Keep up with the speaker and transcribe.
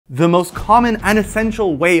The most common and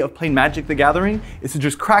essential way of playing Magic the Gathering is to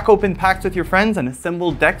just crack open packs with your friends and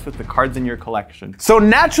assemble decks with the cards in your collection. So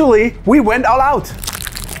naturally, we went all out.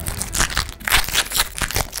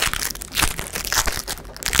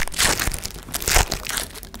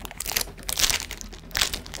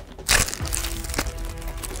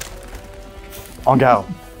 En garde.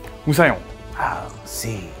 Moussaillon.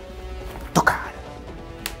 Si. Tocar.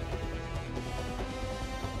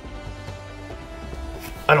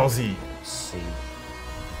 Allons-y. Si.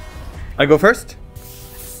 I go first?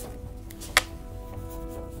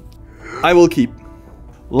 I will keep.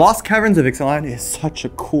 Lost Caverns of Ixalan is such a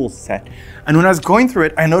cool set. And when I was going through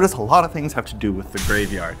it, I noticed a lot of things have to do with the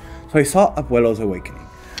graveyard. So I saw Abuelo's Awakening.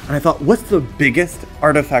 And I thought, what's the biggest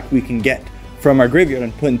artifact we can get from our graveyard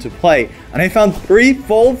and put into play? And I found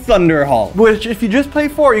 3-fold Thunderhall, which if you just play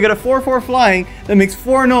 4, you get a 4/4 flying that makes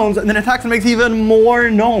 4 gnomes and then attacks and makes even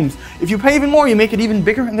more gnomes. If you pay even more, you make it even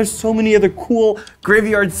bigger, and there's so many other cool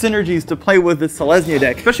graveyard synergies to play with this Selesnya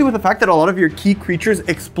deck, especially with the fact that a lot of your key creatures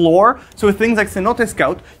explore. So with things like Cenote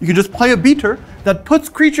Scout, you can just play a beater that puts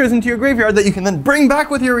creatures into your graveyard that you can then bring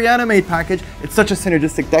back with your Reanimate package. It's such a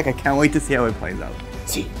synergistic deck, I can't wait to see how it plays out.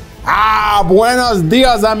 Si. Buenos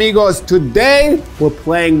dias, amigos. Today, we're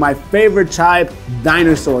playing my favorite type,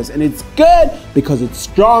 dinosaurs. And it's good because it's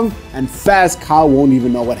strong and fast. Kyle won't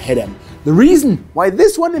even know what hit him. The reason why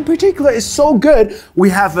this one in particular is so good,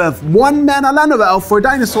 we have a 1-mana land of elf for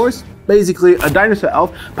dinosaurs, basically a dinosaur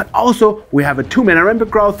elf, but also we have a 2-mana ramp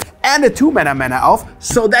growth and a 2-mana mana elf.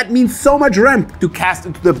 So that means so much ramp to cast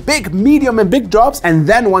into the big, medium, and big drops. And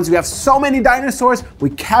then once we have so many dinosaurs,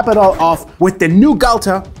 we cap it all off with the new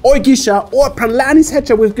Galta or Gisha or Pralani's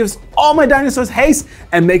Headshot, which gives all my dinosaurs haste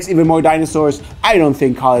and makes even more dinosaurs. I don't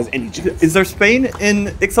think Kyle has any chance. Is there Spain in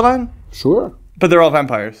Ixalan? Sure. But they're all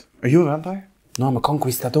vampires. Are you a vampire? No, I'm a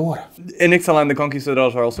conquistador. In Ixalan, the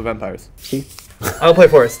conquistadors are also vampires. See? I'll play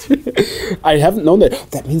Forest. I haven't known that.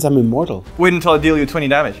 That means I'm immortal. Wait until I deal you 20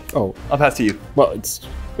 damage. Oh. I'll pass to you. Well, it's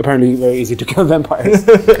apparently very easy to kill vampires.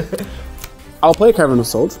 I'll play Cavern of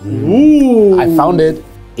Souls. Ooh. I found it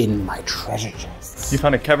in my treasure chest. You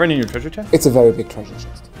found a cavern in your treasure chest? It's a very big treasure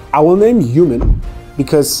chest. I will name human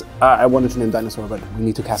because I wanted to name dinosaur, but we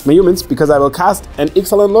need to cast my humans because I will cast an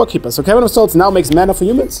Ixalan Lawkeeper. So Cavern of Souls now makes mana for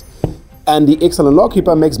humans, and the Ixalan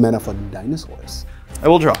Lawkeeper makes mana for dinosaurs. I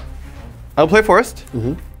will draw. I'll play Forest,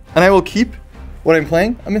 and I will keep what I'm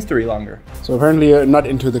playing a Mystery Longer. So apparently you're not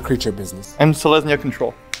into the creature business. I'm Selesnya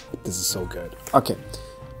Control. This is so good. Okay,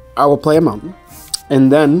 I will play a mountain, and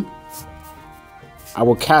then I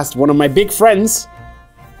will cast one of my big friends,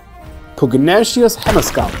 Pugnacious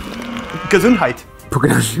Hammerskull. Gesundheit.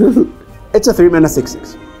 Pugnacious. It's a 3-mana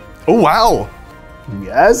 6/6. Oh, wow.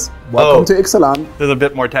 Yes, welcome to Ixalan. There's a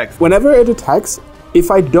bit more text. Whenever it attacks, if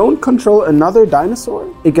I don't control another dinosaur,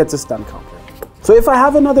 it gets a stun counter. So if I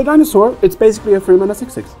have another dinosaur, it's basically a 3-mana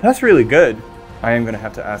 6/6. That's really good. I am going to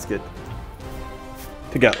have to ask it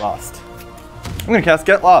to Get Lost. I'm going to cast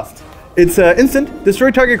Get Lost. It's instant,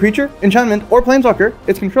 destroy target creature, enchantment, or planeswalker.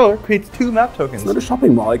 Its controller creates 2 map tokens. It's not a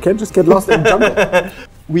shopping mall. I can't just get lost in the jungle.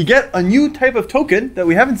 We get a new type of token that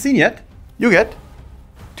we haven't seen yet. You get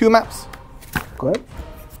 2 maps. Go ahead.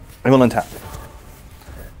 I will untap.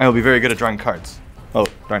 I will be very good at drawing cards. Oh,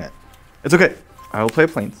 darn it. It's okay. I will play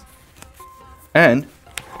Plains. And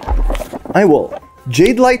I will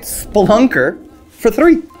Jadelight Spelunker for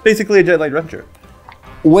 3. Basically a Jadelight Ranger.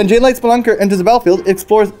 When Jadelight Spelunker enters the battlefield, it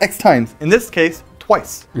explores X times. In this case,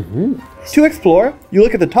 twice. To explore, you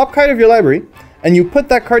look at the top card of your library, and you put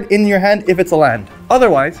that card in your hand if it's a land.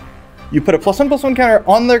 Otherwise, you put a +1/+1 counter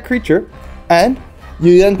on their creature, and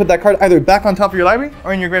you then put that card either back on top of your library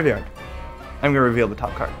or in your graveyard. I'm going to reveal the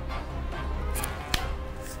top card.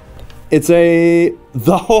 It's the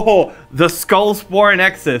Skullspore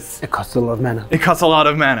Nexus. It costs a lot of mana. It costs a lot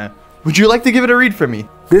of mana. Would you like to give it a read for me?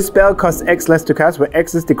 This spell costs X less to cast, where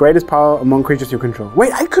X is the greatest power among creatures you control.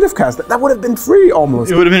 Wait, I could have cast that. That would have been free almost.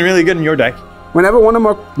 It would have been really good in your deck. Whenever one or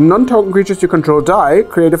more non-token creatures you control die,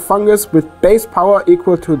 create a fungus with base power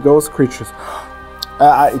equal to those creatures.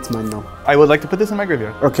 It's mine now. I would like to put this in my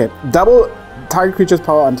graveyard. Okay, double target creature's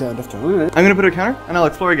power until end of turn. I'm going to put a counter, and I'll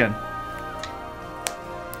explore again.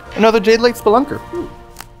 Another Jadelight Spelunker.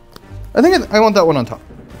 I think I want that one on top.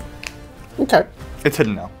 Okay. It's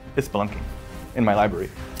hidden now. It's spelunking in my library.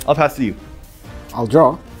 I'll pass to you. I'll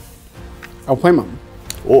draw. I'll play Mountain.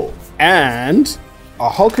 Oh. And a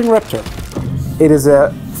Hulking Raptor. It is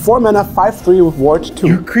a 4-mana 5/3 with Ward 2.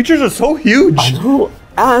 Your creatures are so huge. I know.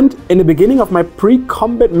 And in the beginning of my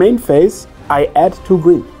pre-combat main phase, I add 2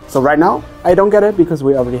 green. So right now, I don't get it because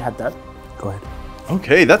we already had that. Go ahead.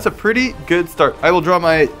 Okay, that's a pretty good start. I will draw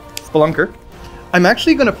my Spelunker. I'm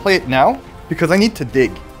actually going to play it now because I need to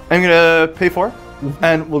dig. I'm going to pay 4,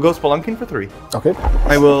 and we'll go spelunking for 3. Okay.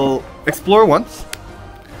 I will explore once.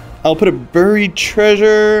 I'll put a buried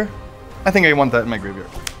treasure. I think I want that in my graveyard.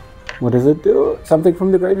 What does it do? Something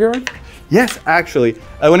from the graveyard? Yes, actually.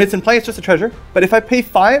 When it's in play, it's just a treasure. But if I pay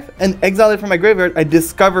 5 and exile it from my graveyard, I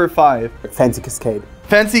discover 5. Fancy Cascade.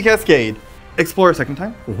 Fancy Cascade. Explore a second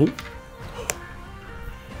time.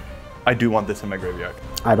 I do want this in my graveyard.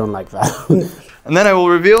 I don't like that. And then I will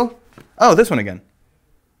reveal, oh, this one again.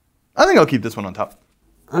 I think I'll keep this one on top.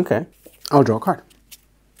 Okay. I'll draw a card.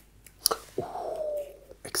 Ooh,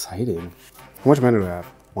 exciting. How much mana do I have?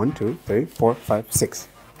 1, 2, 3, 4, 5, 6.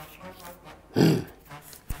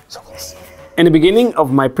 So close. In the beginning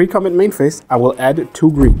of my pre-commit main phase, I will add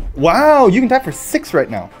 2 green. Wow, you can tap for 6 right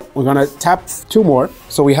now. We're gonna tap 2 more,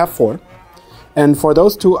 so we have 4. And for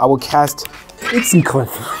those 2, I will cast Ixalan.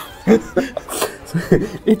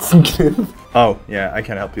 Ixalan. Oh, yeah, I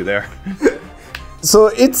can't help you there. So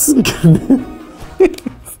Ixalan.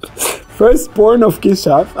 Firstborn of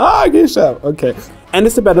Gishav. Ah, Gishav. Okay.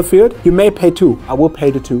 Enters the battlefield. You may pay 2. I will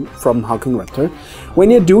pay the 2 from Hulking Raptor. When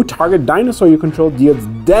you do, target dinosaur you control deals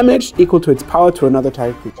damage equal to its power to another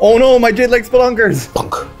target creature. Oh no, my Jade Leg Spelunkers.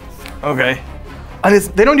 Punk. Okay. And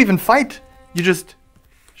they don't even fight. You just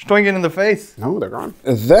stoing it in the face. No, they're gone.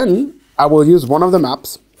 Then I will use one of the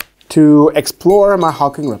maps to explore my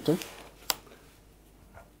Hulking Raptor.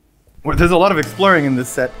 Well, there's a lot of exploring in this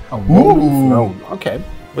set. Oh, okay.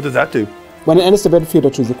 What does that do? When it enters the battlefield, I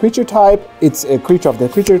choose a creature type. It's a creature of the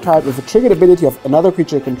creature type. If a triggered ability of another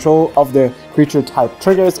creature control of the creature type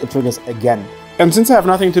triggers, it triggers again. And since I have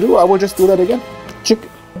nothing to do, I will just do that again. Chick.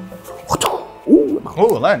 Ooh,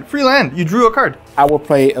 oh, land. Free land. You drew a card. I will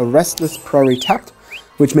play a Restless Prairie tapped,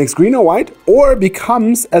 which makes green or white, or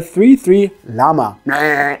becomes a 3/3 llama.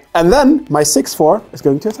 And then my 6/4 is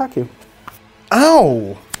going to attack you.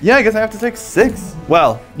 Ow. Yeah, I guess I have to take 6.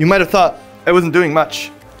 Well, you might have thought I wasn't doing much.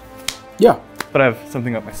 Yeah. But I have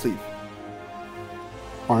something up my sleeve.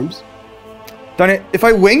 Arms. Darn it, if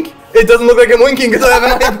I wink, it doesn't look like I'm winking because I have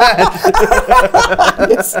an iPad.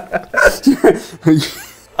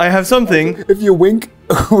 I have something. If you wink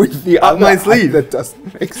with the up my sleeve. That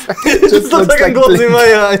doesn't make sense. It just looks like I'm closing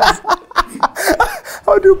my eyes.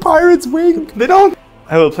 How do pirates wink? They don't.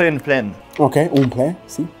 I will play in plan. Okay, on play.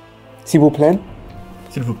 Si. Si vous plaît.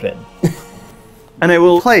 S'il vous plaît. And I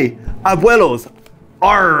will play Abuelo's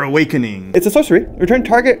Awakening. It's a sorcery. Return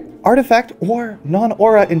target artifact or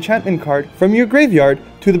non-aura enchantment card from your graveyard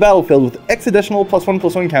to the battlefield with X additional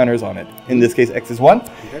 +1/+1 counters on it. In this case, X is 1.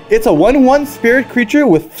 Okay. It's a 1/1 spirit creature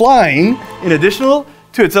with flying in additional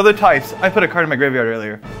to its other types. I put a card in my graveyard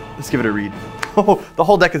earlier. Let's give it a read. Oh, the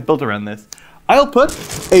whole deck is built around this. I'll put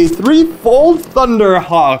a 3-fold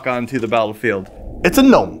Thunderhawk onto the battlefield. It's a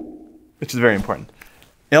gnome, which is very important.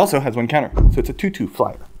 It also has 1 counter, so it's a 2/2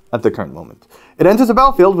 flyer at the current moment. It enters the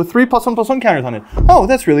battlefield with 3 +1/+1 counters on it. Oh,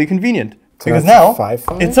 that's really convenient. So because now,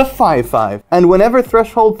 5/5? it's a 5/5. And whenever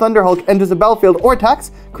Threshold Thunderhawk enters the battlefield or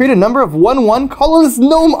attacks, create a number of 1/1 colorless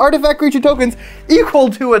gnome artifact creature tokens equal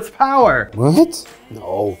to its power. What?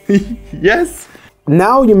 No. Yes.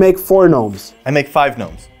 Now you make 4 gnomes. I make 5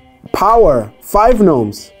 gnomes. Power, 5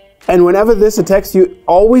 gnomes. And whenever this attacks, you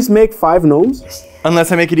always make 5 gnomes?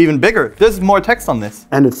 Unless I make it even bigger. There's more text on this.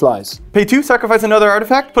 And it flies. Pay 2, sacrifice another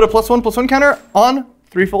artifact, put a +1/+1 counter on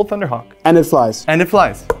 3-fold Thunderhawk. And it flies. And it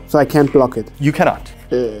flies. So I can't block it. You cannot.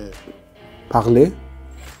 Parler?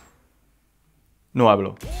 No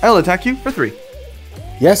hablo. I'll attack you for 3.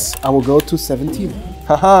 Yes, I will go to 17.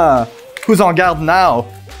 Haha. Who's on guard now?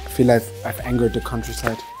 I feel like I've angered the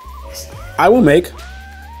countryside. I will make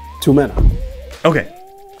 2 mana. Okay.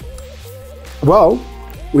 Well,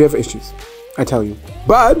 we have issues, I tell you.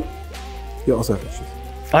 But you also have issues.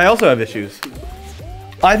 I also have issues.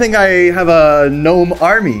 I think I have a gnome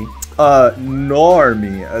army.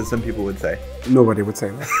 Normie, as some people would say. Nobody would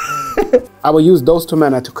say that. I will use those 2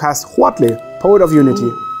 mana to cast Huatli, Poet of Unity.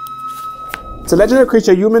 It's a legendary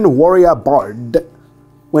creature, human warrior bard.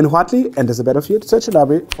 When Huatli enters the battlefield, search a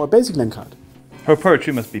library for a basic land card. Her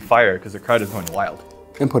poetry must be fire because the crowd is going wild.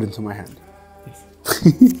 And put it into my hand. Yes.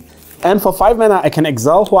 And for 5 mana, I can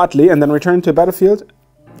exile Huatli and then return to the battlefield,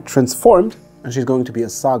 transformed, and she's going to be a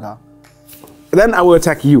saga. Then I will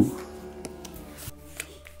attack you.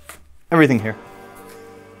 Everything here.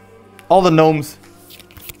 All the gnomes.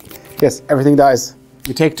 Yes, everything dies.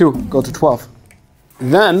 You take 2, go to 12.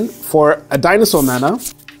 Then, for a dinosaur mana,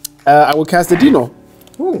 I will cast a Dino,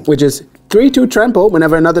 which is 3/2 trample.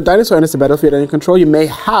 Whenever another dinosaur enters the battlefield and you control, you may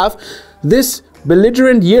have this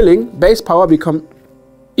belligerent yearling base power become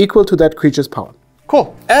equal to that creature's power.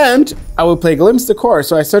 Cool. And I will play Glimpse the Core.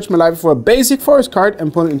 So I search my library for a basic forest card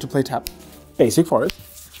and put it into play tap. Basic forest.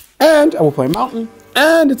 And I will play Mountain.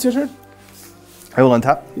 And it's your turn. I will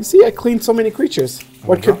untap. You see, I cleaned so many creatures.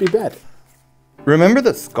 What could be bad? Remember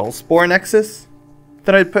the Skullspore Nexus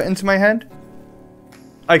that I put into my hand?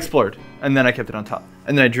 I explored, and then I kept it on top.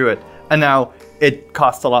 And then I drew it. And now it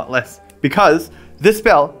costs a lot less. Because this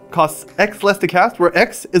spell costs X less to cast, where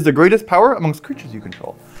X is the greatest power amongst creatures you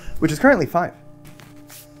control, which is currently 5.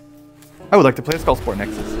 I would like to play a Skullspore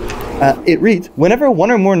Nexus. It reads, whenever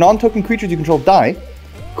one or more non-token creatures you control die,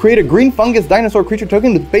 create a green fungus dinosaur creature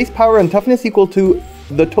token with base power and toughness equal to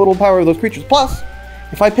the total power of those creatures. Plus,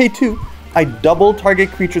 if I pay 2, I double target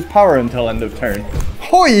creature's power until end of turn.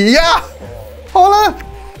 Oh yeah! Hola!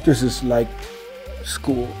 This is like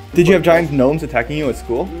school. Did you have giant gnomes attacking you at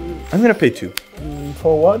school? I'm gonna pay 2.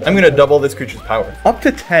 For what? I'm gonna double this creature's power. Up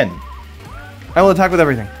to 10. I will attack with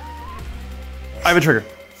everything. I have a trigger.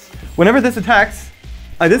 Whenever this attacks,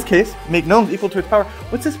 in this case, make gnomes equal to its power.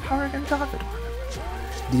 What's this power again, David?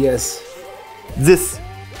 Yes. This.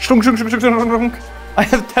 Shunk, shunk, shunk, shunk, shunk, shunk. I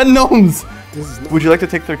have 10 gnomes. Would you like to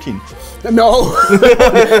take 13? No.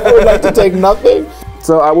 I would like to take nothing.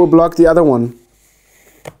 So I will block the other one.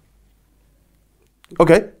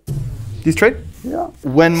 Okay. These trade? Yeah.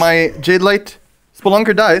 When my Jade Light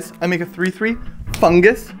Spelunker dies, I make a 3/3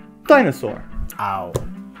 fungus dinosaur. Ow.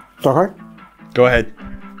 Draw card? Go ahead.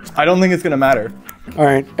 I don't think it's gonna matter. All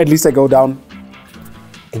right. At least I go down.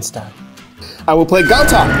 Insta. I will play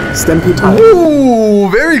Galta, Stampede Time. Ooh,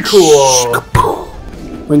 very cool.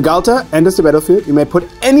 When Galta enters the battlefield, you may put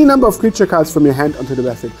any number of creature cards from your hand onto the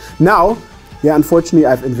battlefield. Now, yeah, unfortunately,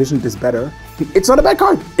 I've envisioned this better. It's not a bad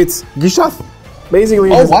card. It's Gishath. Basically,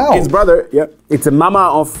 his brother. Yeah, it's a mama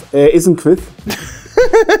of Isenquith.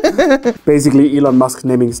 Basically, Elon Musk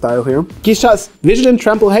naming style here. Gishath, Vigilant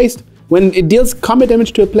Trample Haste. When it deals combat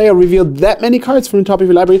damage to a player, reveal that many cards from the top of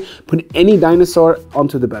your library, put any dinosaur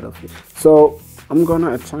onto the battlefield. So, I'm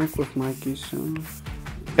gonna attack with my Gishath.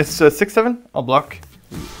 It's 6/7. I'll block.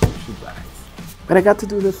 But I got to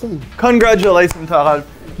do the thing. Congratulations, Tarad.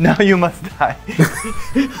 Now you must die.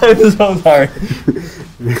 I'm so sorry.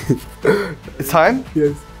 It's time?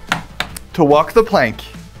 Yes. To walk the plank.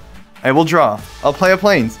 I will draw. I'll play a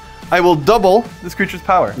plains. I will double this creature's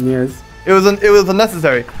power. Yes. It was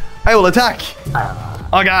unnecessary. I will attack.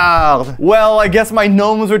 Oh god. Well, I guess my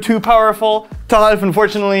gnomes were too powerful. Tarad,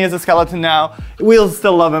 unfortunately, is a skeleton now. We'll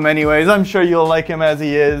still love him anyways. I'm sure you'll like him as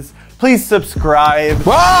he is. Please subscribe.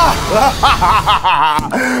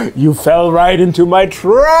 You fell right into my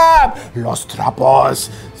trap. Los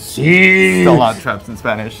trapos. Sí. Still not traps in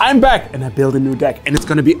Spanish. I'm back and I build a new deck and it's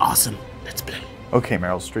gonna be awesome. Let's play. Okay,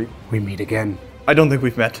 Meryl Streep. We meet again. I don't think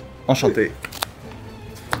we've met. Enchanté.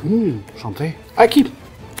 Enchanté. I keep.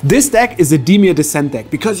 This deck is a Demir Descent deck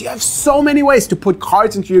because you have so many ways to put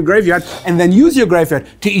cards into your graveyard and then use your graveyard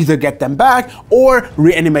to either get them back or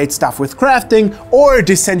reanimate stuff with crafting or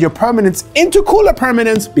descend your permanents into cooler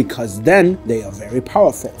permanents because then they are very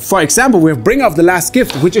powerful. For example, we have Bring of the Last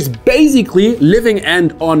Gift, which is basically living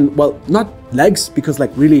end on, well, not legs, because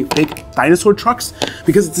like really big dinosaur trucks,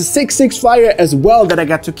 because it's a 6/6 flyer as well that I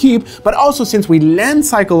got to keep, but also since we land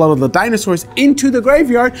cycle all of the dinosaurs into the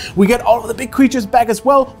graveyard, we get all of the big creatures back as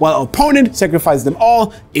well, while our opponent sacrifices them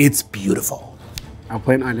all. It's beautiful. I'll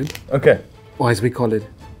play an island. Okay. Or as we call it,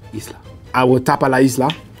 Isla. I will tapa la Isla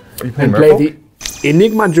and play the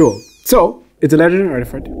Enigma Jewel. So, it's a legendary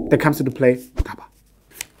artifact that comes into play, tapa.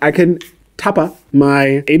 I can tapa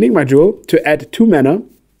my Enigma Jewel to add 2 mana,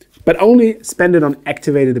 but only spend it on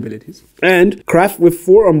activated abilities. And craft with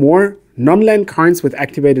 4 or more non-land cards with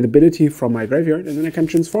activated ability from my graveyard, and then I can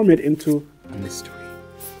transform it into a mystery.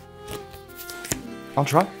 I'll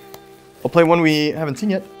try. I'll play one we haven't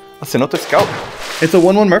seen yet, a Cenote Scout. It's a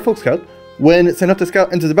 1/1 Merfolk Scout. When Cenote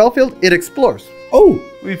Scout enters the battlefield, it explores. Oh!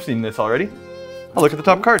 We've seen this already. I'll look at the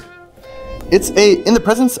top card. It's in the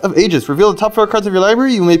presence of Aegis. Reveal the top 4 cards of your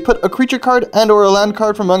library. You may put a creature card and or a land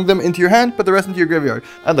card from among them into your hand, put the rest into your graveyard.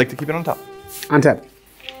 I'd like to keep it on top. Untap.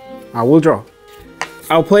 I will draw.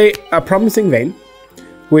 I'll play a Promising Vein,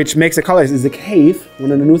 which makes a color. Is a cave,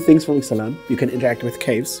 one of the new things from Ixalan. You can interact with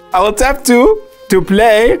caves. I will tap 2 to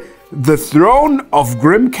play the Throne of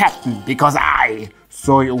Grim Captain, because I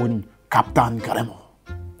soy un Captain Gremo.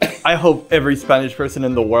 I hope every Spanish person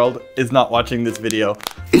in the world is not watching this video.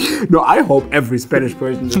 No, I hope every Spanish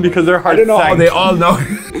person. Because their hearts I don't know how they all know.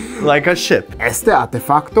 Like a ship. Este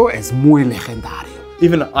artefacto es muy legendario.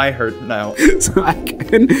 Even I heard now. So I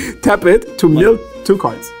can tap it to mill 2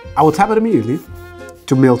 cards. I will tap it immediately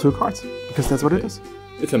to mill 2 cards, because that's what it is.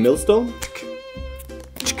 It's a millstone?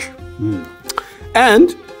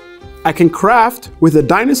 And I can craft with a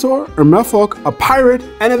dinosaur, a merfolk, a pirate,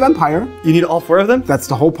 and a vampire. You need all 4 of them? That's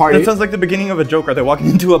the whole party. That sounds like the beginning of a joke. Are they walking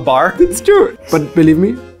into a bar? It's true. But believe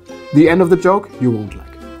me, the end of the joke, you won't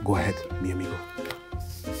like. Go ahead, mi amigo.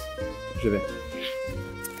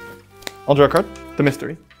 I'll draw a card. The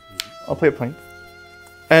mystery. I'll play a plane.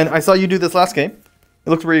 And I saw you do this last game. It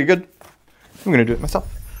looked really good. I'm gonna do it myself.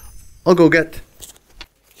 I'll go get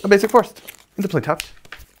a basic forest. Into play tapped.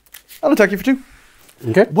 I'll attack you for 2.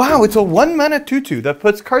 Okay. Wow, it's a 1-mana 2/2 that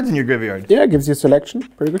puts cards in your graveyard. Yeah, gives you a selection.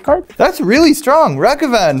 Pretty good card. That's really strong.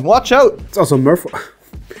 Rakavan, watch out. It's also Merfolk.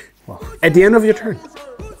 Well, at the end of your turn,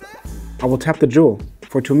 I will tap the jewel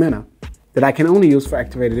for 2 mana that I can only use for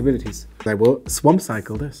activated abilities. I will swamp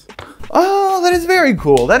cycle this. Oh, that is very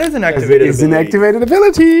cool. That is an activated It's ability. an activated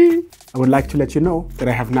ability. I would like to let you know that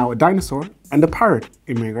I have now a dinosaur and a pirate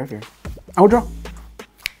in my graveyard. I will draw.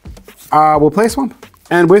 I will play Swamp.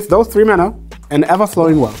 And with those 3 mana, an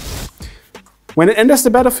ever-flowing well. When it enters the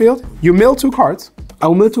battlefield, you mill 2 cards. I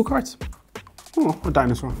will mill 2 cards. Oh, a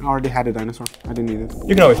dinosaur. I already had a dinosaur. I didn't need it.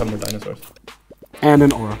 You can always have more dinosaurs. And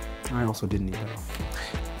an aura. I also didn't need that.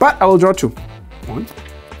 But I will draw 2. 1,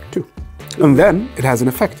 2. And then it has an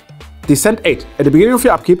effect. Descent 8. At the beginning of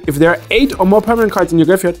your upkeep, if there are 8 or more permanent cards in your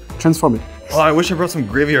graveyard, transform it. Oh, I wish I brought some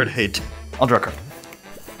graveyard hate. I'll draw a card.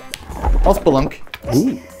 I'll spelunk.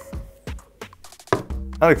 Ooh.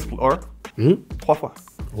 I'll explore. 3 fois.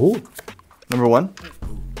 Ooh. Number 1.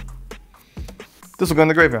 This will go in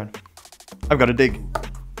the graveyard. I've got to dig.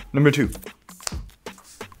 Number 2.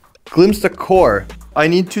 Glimpse the core. I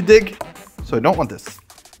need to dig, so I don't want this.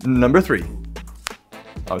 Number 3.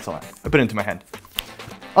 Oh, it's a land. I put it into my hand.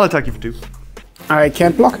 I'll attack you for 2. I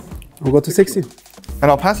can't block. We'll go to 16. And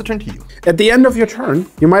I'll pass the turn to you. At the end of your turn,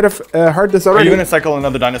 you might have heard this Are already. you going to cycle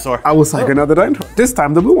another dinosaur? I will cycle another dinosaur. This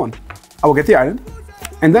time the blue one. I will get the island.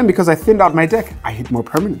 And then because I thinned out my deck, I hit more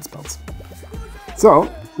permanent spells. So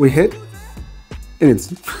we hit an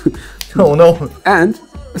instant. Oh no. And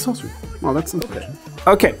a sorcery. Well, that's unfortunate.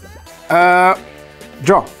 Okay.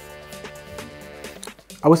 Draw.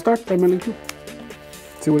 I will start by milling 2.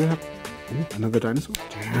 See what I have. Ooh, another dinosaur.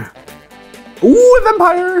 Yeah. Ooh, a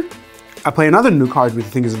vampire! I play another new card which I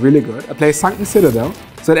think is really good. I play Sunken Citadel.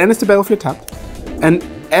 So it enters the battlefield tapped. And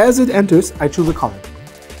as it enters, I choose a color.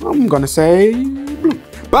 I'm gonna say blue.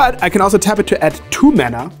 But I can also tap it to add 2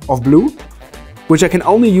 mana of blue, which I can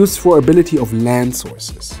only use for ability of land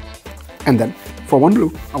sources. And then, for 1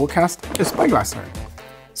 blue, I will cast a Spyglass Siren.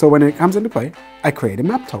 So when it comes into play, I create a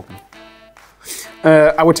map token.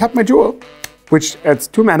 I will tap my jewel, which adds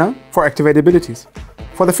 2 mana for activated abilities.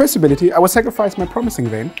 For the first ability, I will sacrifice my Promising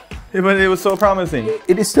Vein. Yeah, but it was so promising.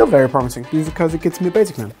 It is still very promising because it gets me a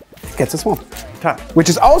basic land. It gets a swamp. Tap. Which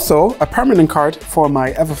is also a permanent card for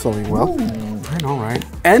my Everflowing Well. I know, right?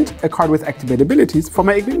 And a card with activated abilities for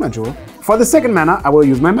my Enigma Jewel. For the second mana, I will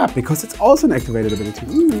use my map because it's also an activated ability.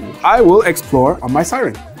 I will explore on my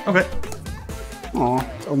Siren. Okay. Oh,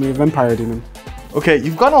 it's only a vampire demon. Okay,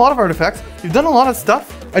 you've gotten a lot of artifacts. You've done a lot of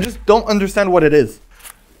stuff. I just don't understand what it is.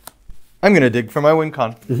 I'm going to dig for my win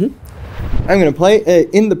con. I'm going to play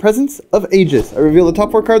In the Presence of Aegis. I reveal the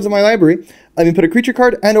top 4 cards of my library. I then put a creature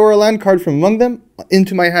card and or a land card from among them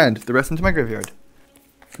into my hand. The rest into my graveyard.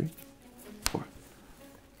 3, 4.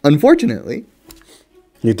 Unfortunately,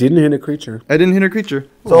 You didn't hit a creature. I didn't hit a creature.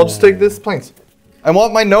 So I'll just take this plains. I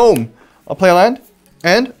want my gnome. I'll play a land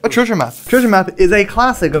and a treasure map. Treasure map is a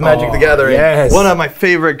classic of Magic the Gathering. Yes. One of my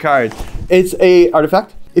favorite cards. It's a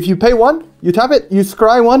artifact. If you pay 1, you tap it, you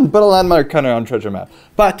scry 1, put a landmark counter on treasure map.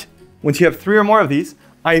 But once you have 3 or more of these,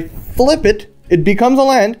 I flip it, it becomes a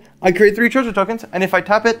land, I create 3 treasure tokens, and if I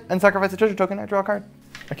tap it and sacrifice a treasure token, I draw a card.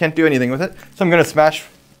 I can't do anything with it, so I'm gonna smash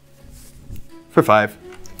for 5.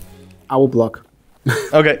 I will block.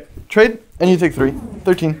 Okay, trade, and you take 3.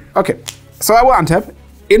 13. Okay, so I will untap.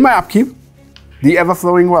 In my upkeep, the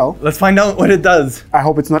Everflowing Well. Let's find out what it does. I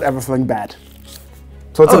hope it's not Everflowing bad.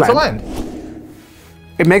 So it's Oh, a it's a land. land.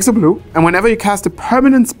 It makes a blue, and whenever you cast a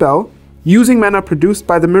permanent spell using mana produced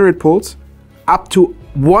by the Myriad Pools, up to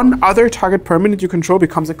 1 other target permanent you control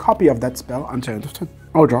becomes a copy of that spell until end of turn.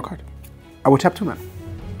 I will draw a card. I will tap 2 mana.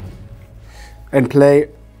 And play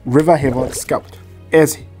River Herald Scout.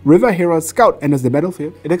 As River Herald Scout enters the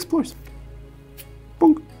battlefield, it explores.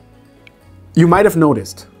 Boom. You might have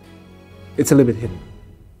noticed, it's a little bit hidden,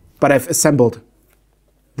 but I've assembled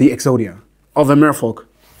the Exodia of a merfolk,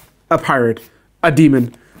 a pirate, a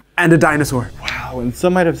demon, and a dinosaur. Wow, and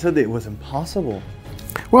some might have said that it was impossible.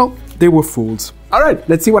 Well, they were fools. All right,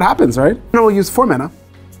 let's see what happens, right? I will use 4 mana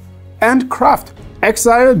and craft.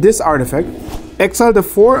 Exile this artifact. Exile the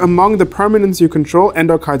 4 among the permanents you control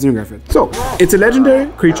and/or cards in your graveyard. So, it's a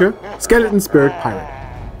legendary creature, skeleton spirit pirate.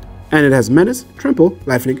 And it has Menace, Trample,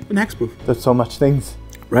 Lifelink, and Hexproof. There's so much things.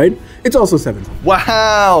 Right? It's also 7.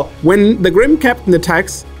 Wow! When the Grim Captain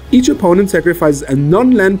attacks, each opponent sacrifices a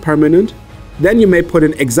non-land permanent. Then you may put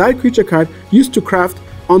an exiled creature card used to craft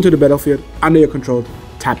onto the battlefield under your control,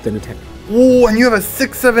 tapped and attack. Ooh, and you have a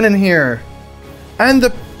 6/7 in here. And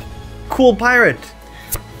the cool pirate.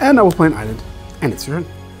 And I will play an island. And it's your turn.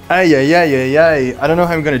 Ay, ay, ay, ay, ay. I don't know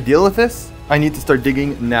how I'm going to deal with this. I need to start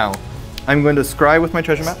digging now. I'm going to scry with my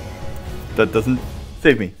treasure map. That doesn't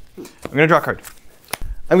save me. I'm going to draw a card.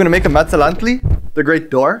 I'm going to make a Matzalantli, the Great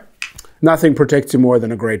Door. Nothing protects you more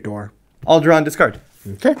than a great door. I'll draw and discard.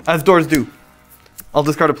 Okay. As doors do. I'll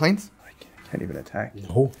discard a plains. I can't even attack.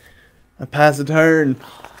 No. I pass a turn.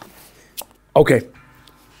 Okay.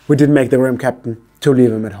 We did make the Grim Captain to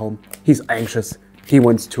leave him at home. He's anxious. He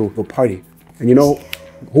wants to go party. And you know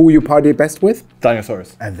who you party best with?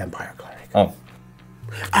 Dinosaurs. A vampire cleric. Oh.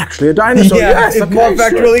 Actually, a dinosaur. Yeah, yes, it's more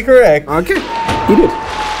factually correct. Okay. He did.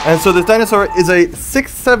 And so this dinosaur is a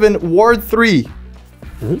 6/7 ward 3.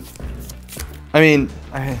 I mean,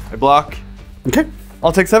 I block. Okay.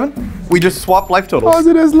 I'll take 7. We just swap life totals.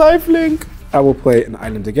 Positive lifelink. I will play an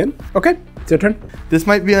island again. Okay, it's your turn. This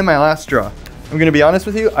might be my last draw. I'm gonna be honest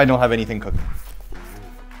with you, I don't have anything cooked.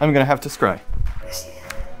 I'm gonna have to scry.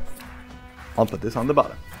 I'll put this on the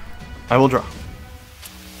bottom. I will draw.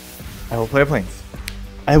 I will play a plains.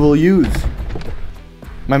 I will use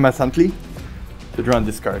my Masantli to draw and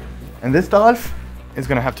discard. And this Dolph is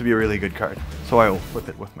gonna have to be a really good card. So I will flip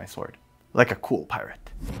it with my sword. Like a cool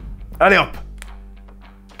pirate. Allez up!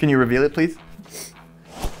 Can you reveal it, please?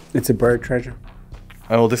 It's a bird treasure.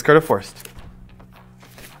 I will discard a forest.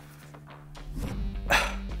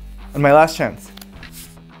 On my last chance,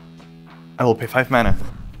 I will pay 5 mana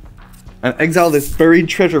and exile this buried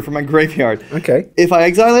treasure from my graveyard. Okay. If I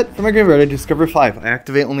exile it from my graveyard, I discover 5. I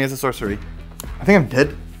activate only as a sorcery. I think I'm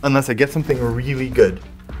dead unless I get something really good.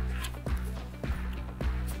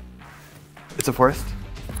 It's a forest.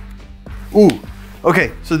 Ooh.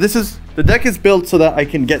 Okay, so the deck is built so that I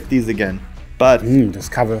can get these again. But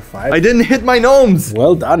discover 5. I didn't hit my gnomes.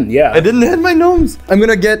 Well done, yeah. I didn't hit my gnomes. I'm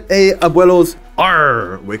gonna get a Abuelo's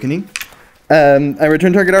Awakening. I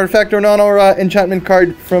return target artifact or non-aura enchantment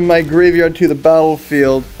card from my graveyard to the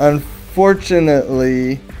battlefield.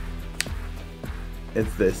 Unfortunately,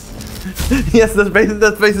 it's this. Yes, the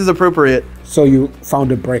space is appropriate. So you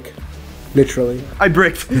found a brick, literally. I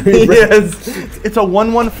bricked. Yes. It's a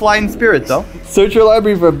 1/1 flying spirit though. Search your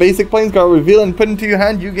library for a basic plains card, reveal and put into your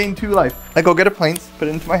hand, you gain 2 life. I go get a plains, put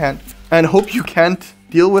it into my hand, and hope you can't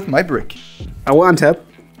deal with my brick. I will untap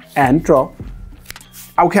and draw.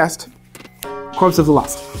 I'll cast Corpse of the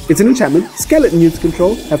Lost. It's an enchantment. Skeleton units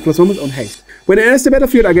control have +1 with own haste. When it enters the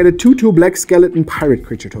battlefield, I get a 2/2 black skeleton pirate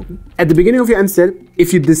creature token. At the beginning of your end step,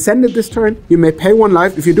 if you descend it this turn, you may pay 1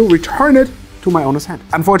 life. If you do, return it to my owner's hand.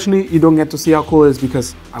 Unfortunately, you don't get to see how cool it is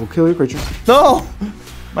because I will kill your creature. No!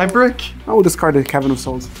 My brick. I will discard the Cavern of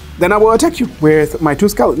Souls. Then I will attack you with my 2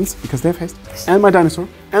 skeletons because they have haste and my dinosaur.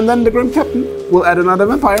 And then the Grim Captain will add another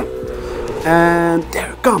vampire. And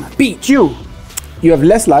they're gonna beat you. You have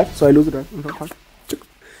less life, so I lose a die.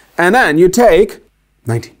 And then you take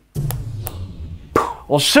 19.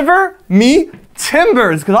 Well, shiver me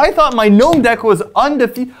timbers, because I thought my gnome deck was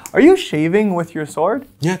undefeated. Are you shaving with your sword?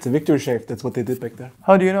 Yeah, it's a victory shave. That's what they did back there.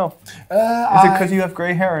 How do you know? Is it because you have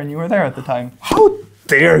gray hair and you were there at the time? How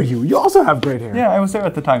dare you? You also have great hair. Yeah, I was there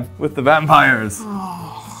at the time with the vampires.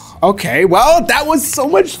 Okay, well, that was so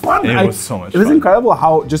much fun. It was so much It was fun. incredible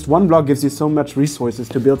how just one block gives you so much resources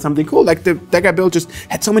to build something cool. Like the deck I built just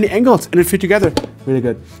had so many angles and it fit together. Really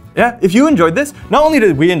good. Yeah, if you enjoyed this, not only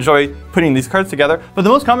did we enjoy putting these cards together, but the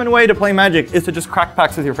most common way to play Magic is to just crack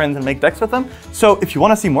packs with your friends and make decks with them. So if you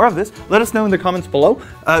want to see more of this, let us know in the comments below.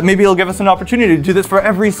 Maybe it'll give us an opportunity to do this for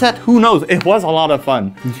every set. Who knows? It was a lot of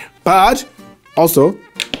fun. But also,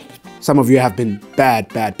 some of you have been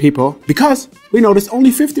bad people because we noticed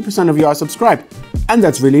only 50% of you are subscribed. And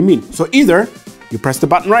that's really mean. So either you press the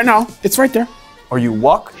button right now, it's right there. Or you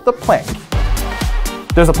walk the plank.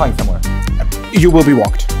 There's a plank somewhere. You will be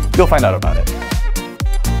walked. You'll find out about it.